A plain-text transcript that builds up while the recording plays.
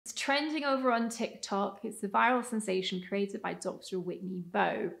It's trending over on TikTok. It's a viral sensation created by Dr. Whitney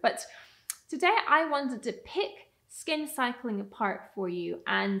Bowe. But today I wanted to pick skin cycling apart for you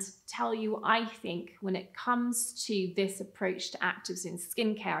and tell you, I think, when it comes to this approach to actives in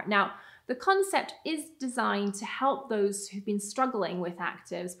skincare. Now, the concept is designed to help those who've been struggling with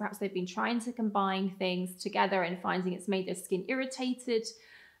actives. Perhaps they've been trying to combine things together and finding it's made their skin irritated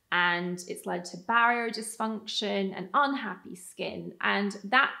and it's led to barrier dysfunction and unhappy skin. And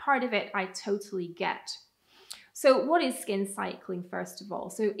that part of it I totally get. So what is skin cycling, first of all?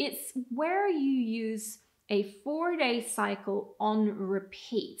 So it's where you use a 4-day cycle on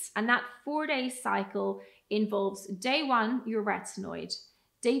repeat. And that 4-day cycle involves day 1, your retinoid,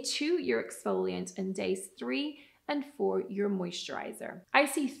 day 2, your exfoliant, and days 3 and 4, your moisturizer. I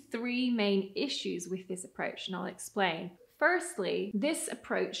see 3 main issues with this approach, and I'll explain. Firstly, this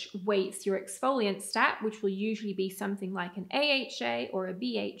approach weights your exfoliant stat, which will usually be something like an AHA or a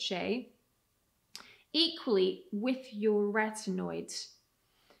BHA, equally with your retinoid.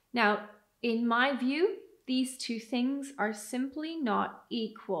 Now, in my view, these 2 things are simply not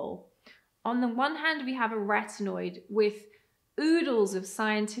equal. On the one hand, we have a retinoid with oodles of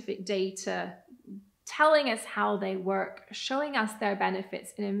scientific data telling us how they work, showing us their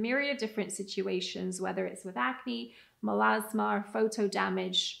benefits in a myriad of different situations, whether it's with acne, melasma, or photo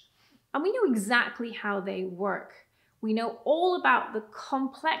damage. And we know exactly how they work. We know all about the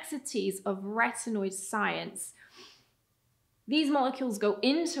complexities of retinoid science. These molecules go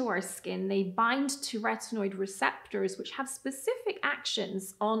into our skin, they bind to retinoid receptors, which have specific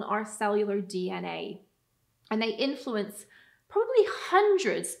actions on our cellular DNA. And they influence probably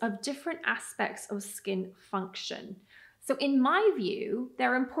hundreds of different aspects of skin function. So in my view,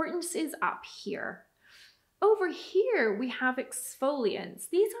 their importance is up here. Over here, we have exfoliants.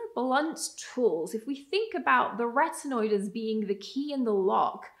 These are blunt tools. If we think about the retinoid as being the key in the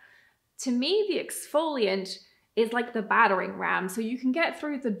lock, to me, the exfoliant is like the battering ram. So you can get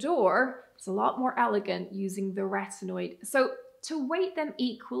through the door. It's a lot more elegant using the retinoid. So to weight them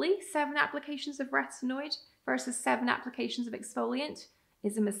equally, 7 applications of retinoid versus 7 applications of exfoliant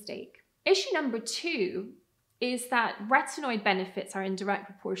is a mistake. Issue number 2 is that retinoid benefits are in direct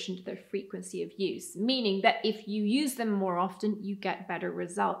proportion to their frequency of use, meaning that if you use them more often, you get better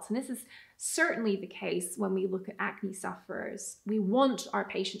results. And this is certainly the case when we look at acne sufferers. We want our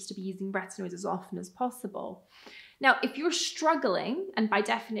patients to be using retinoids as often as possible. Now, if you're struggling, and by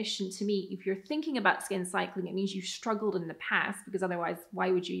definition to me, if you're thinking about skin cycling, it means you've struggled in the past, because otherwise,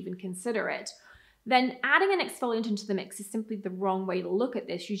 why would you even consider it? Then adding an exfoliant into the mix is simply the wrong way to look at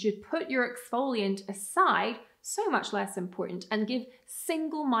this. You should put your exfoliant aside, so much less important, and give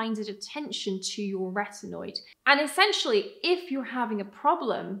single-minded attention to your retinoid. And essentially, if you're having a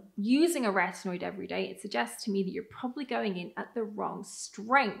problem using a retinoid every day, it suggests to me that you're probably going in at the wrong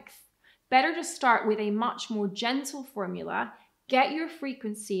strength. Better to start with a much more gentle formula, get your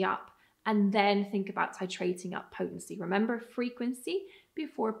frequency up, and then think about titrating up potency. Remember, frequency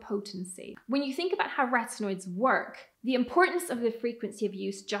before potency. When you think about how retinoids work, the importance of the frequency of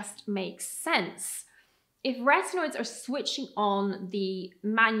use just makes sense. If retinoids are switching on the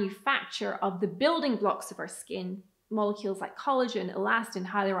manufacture of the building blocks of our skin, molecules like collagen, elastin,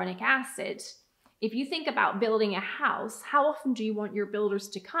 hyaluronic acid, if you think about building a house, how often do you want your builders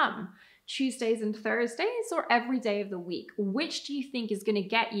to come? Tuesdays and Thursdays, or every day of the week? Which do you think is going to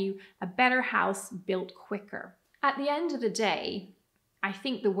get you a better house built quicker? At the end of the day, I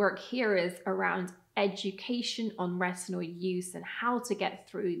think the work here is around education on retinoid use and how to get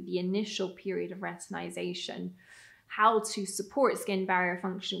through the initial period of retinization, how to support skin barrier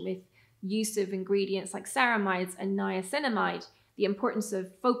function with use of ingredients like ceramides and niacinamide, the importance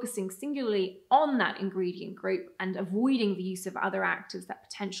of focusing singularly on that ingredient group and avoiding the use of other actives that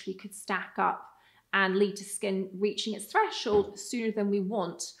potentially could stack up and lead to skin reaching its threshold sooner than we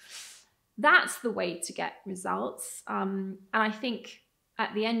want. That's the way to get results. And I think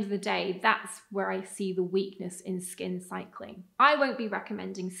at the end of the day, that's where I see the weakness in skin cycling. I won't be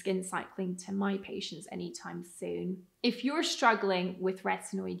recommending skin cycling to my patients anytime soon. If you're struggling with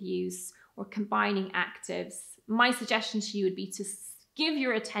retinoid use or combining actives, my suggestion to you would be to give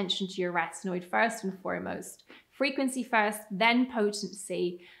your attention to your retinoid first and foremost. Frequency first, then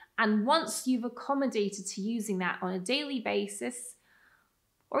potency. And once you've accommodated to using that on a daily basis,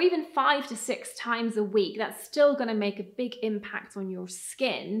 or even 5 to 6 times a week, that's still going to make a big impact on your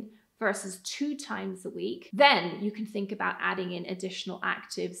skin versus 2 times a week, then you can think about adding in additional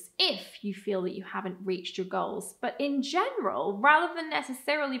actives if you feel that you haven't reached your goals. But in general, rather than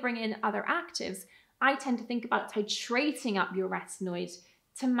necessarily bring in other actives, I tend to think about titrating up your retinoid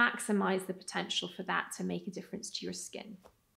to maximize the potential for that to make a difference to your skin.